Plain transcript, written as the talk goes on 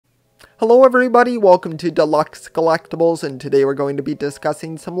Hello everybody, welcome to Deluxe Collectibles, and today we're going to be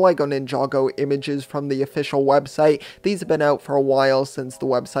discussing some LEGO Ninjago images from the official website. These have been out for a while since the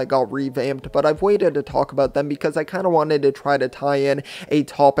website got revamped, but I've waited to talk about them because I kind of wanted to try to tie in a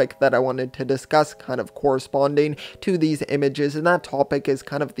topic that I wanted to discuss kind of corresponding to these images, and that topic is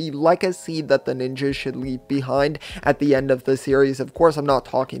kind of the legacy that the ninjas should leave behind at the end of the series. Of course, I'm not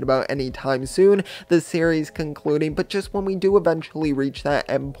talking about anytime soon, the series concluding, but just when we do eventually reach that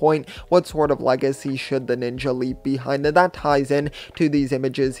end point, what sort of legacy should the ninja leave behind? And that ties in to these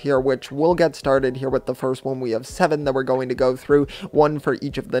images here, which we'll get started here with the first one. We have 7 that we're going to go through, 1 for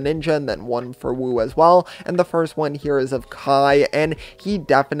each of the ninja and then 1 for Wu as well. And the first one here is of Kai, and he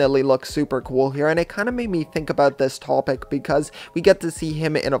definitely looks super cool here, and it kind of made me think about this topic because we get to see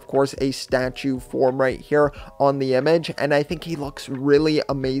him in, of course, a statue form right here on the image, and I think he looks really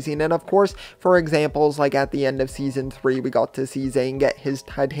amazing. And of course, for examples, like at the end of season 3, we got to see Zane get his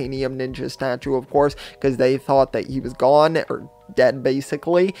titanium ninja statue, of course, because they thought that he was gone or dead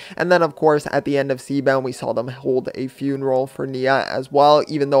basically. And then of course at the end of Seabound we saw them hold a funeral for Nia as well,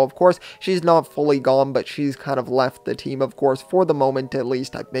 even though of course she's not fully gone, but she's kind of left the team, of course, for the moment at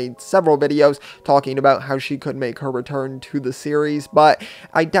least. I've made several videos talking about how she could make her return to the series, but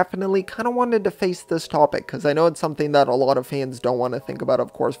I definitely kind of wanted to face this topic because I know it's something that a lot of fans don't want to think about,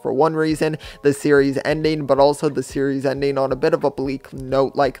 of course, for one reason, the series ending, but also the series ending on a bit of a bleak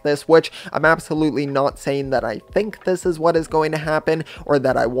note like this, which I'm absolutely not saying that I think this is what is going to happen or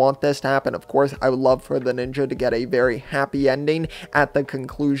that I want this to happen. Of course, I would love for the ninja to get a very happy ending at the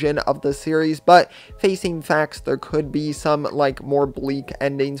conclusion of the series, but facing facts, there could be some like more bleak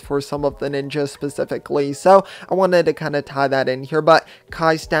endings for some of the ninjas specifically, so I wanted to kind of tie that in here. But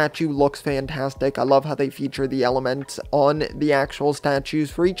Kai's statue looks fantastic. I love how they feature the elements on the actual statues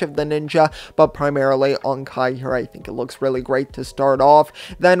for each of the ninja, but primarily on Kai here. I think it looks really great to start off.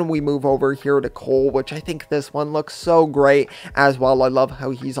 Then we move over here to Cole, which I think this one looks so great as well. I love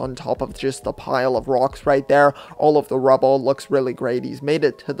how he's on top of just the pile of rocks right there. All of the rubble looks really great. He's made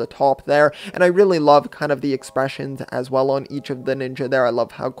it to the top there, and I really love kind of the expressions as well on each of the ninja there. I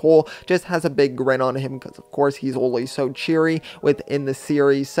love how Cole just has a big grin on him because of course he's always so cheery within the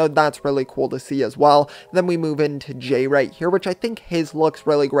series, so that's really cool to see as well. Then we move into Jay right here, which I think his looks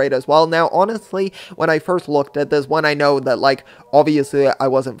really great as well. Now honestly, when I first looked at this one, I know that like obviously I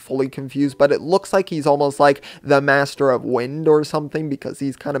wasn't fully confused, but it looks like he's almost like the master of wind or something because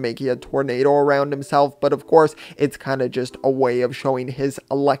he's kind of making a tornado around himself, but of course it's kind of just a way of showing his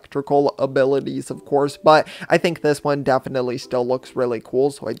electrical abilities, of course. But I think this one definitely still looks really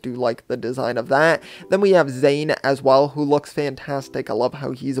cool, so I do like the design of that. Then we have Zane as well, who looks fantastic. I love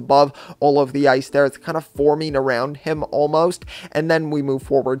how he's above all of the ice there. It's kind of forming around him almost. And then we move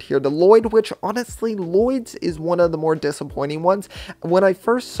forward here to Lloyd, which honestly, Lloyd's is one of the more disappointing ones. When I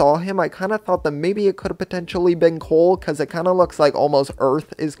first saw him, I kind of thought that maybe it could have potentially been Cole because it kind of looks like almost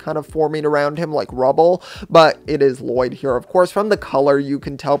earth is kind of forming around him like rubble, but it is Lloyd here. Of course, from the color you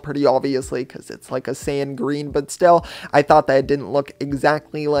can tell pretty obviously because it's like a sand green, but still I thought that it didn't look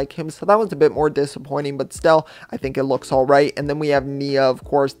exactly like him, so that was a bit more disappointing, but still I think it looks all right. And then we have Nia, of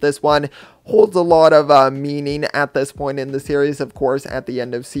course. This one holds a lot of meaning at this point in the series, of course, at the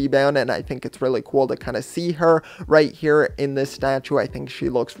end of Seabound, and I think it's really cool to kind of see her right here in this statue. I think she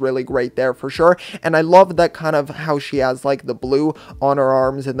looks really great there for sure, and I love that kind of how she has like the blue on her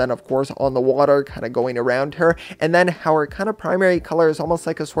arms and then of course on the water kind of going around her, and then how her kind of primary color is almost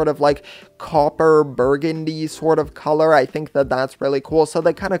like a sort of like copper burgundy sort of color. I think that that's really cool, so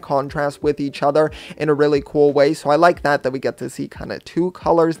they kind of contrast with each other in a really cool way, so I like that we get to see kind of 2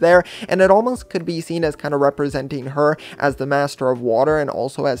 colors there, and it almost could be seen as kind of representing her as the master of water and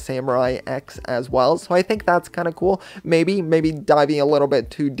also as Samurai X as well, so I think that's kind of cool. Maybe diving a little bit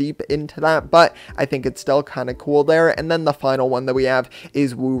too deep into that, but I think it's still kind of cool there. And then the final one that we have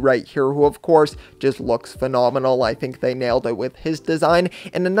is Wu right here, who of course just looks phenomenal. I think they nailed it with his design.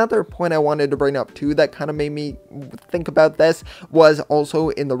 And another point I wanted to bring up too that kind of made me think about this was also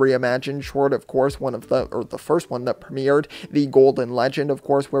in the reimagined short, of course, the first one that premiered, the Golden Legend, of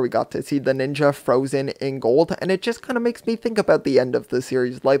course, where we got to see the ninja frozen in gold, and it just kind of makes me think about the end of the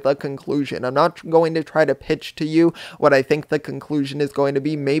series, like the conclusion. I'm not going to try to pitch to you what I think the conclusion is going to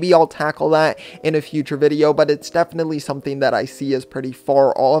be. Maybe I'll tackle that in a future video, but it's definitely something that I see as pretty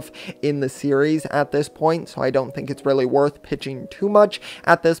far off in the series at this point, so I don't think it's really worth pitching too much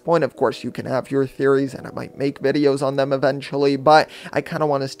at this point. Of course, you can have your theories, and I might make videos on them eventually, but I kind of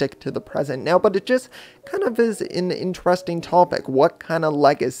want to stick to the present now. But it just kind of is an interesting topic. What kind of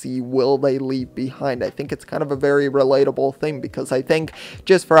legacy will will they leave behind? I think it's kind of a very relatable thing, because I think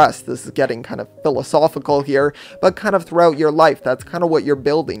just for us, this is getting kind of philosophical here, but kind of throughout your life, that's kind of what you're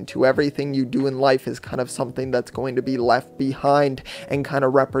building to. Everything you do in life is kind of something that's going to be left behind and kind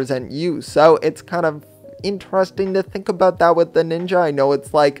of represent you. So it's kind of interesting to think about that with the ninja. I know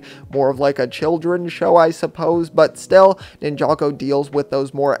it's like more of like a children's show, I suppose, but still, Ninjago deals with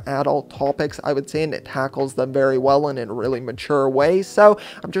those more adult topics, I would say, and it tackles them very well and in a really mature way. So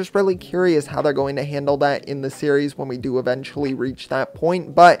I'm just really curious how they're going to handle that in the series when we do eventually reach that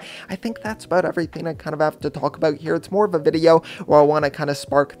point. But I think that's about everything I kind of have to talk about here. It's more of a video where I want to kind of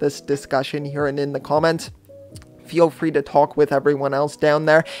spark this discussion here, and in the comments, feel free to talk with everyone else down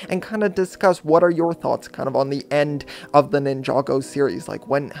there and kind of discuss what are your thoughts kind of on the end of the Ninjago series. Like,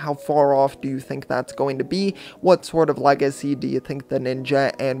 how far off do you think that's going to be? What sort of legacy do you think the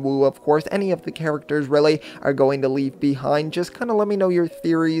ninja and Wu, of course, any of the characters really are going to leave behind? Just kind of let me know your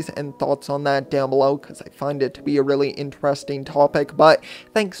theories and thoughts on that down below, because I find it to be a really interesting topic. But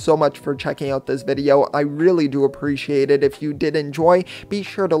thanks so much for checking out this video. I really do appreciate it. If you did enjoy, be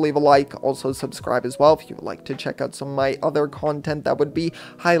sure to leave a like. Also subscribe as well if you would like to check out some of my other content. That would be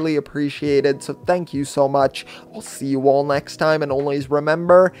highly appreciated. So thank you so much. I'll see you all next time, and always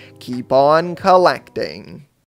remember, keep on collecting.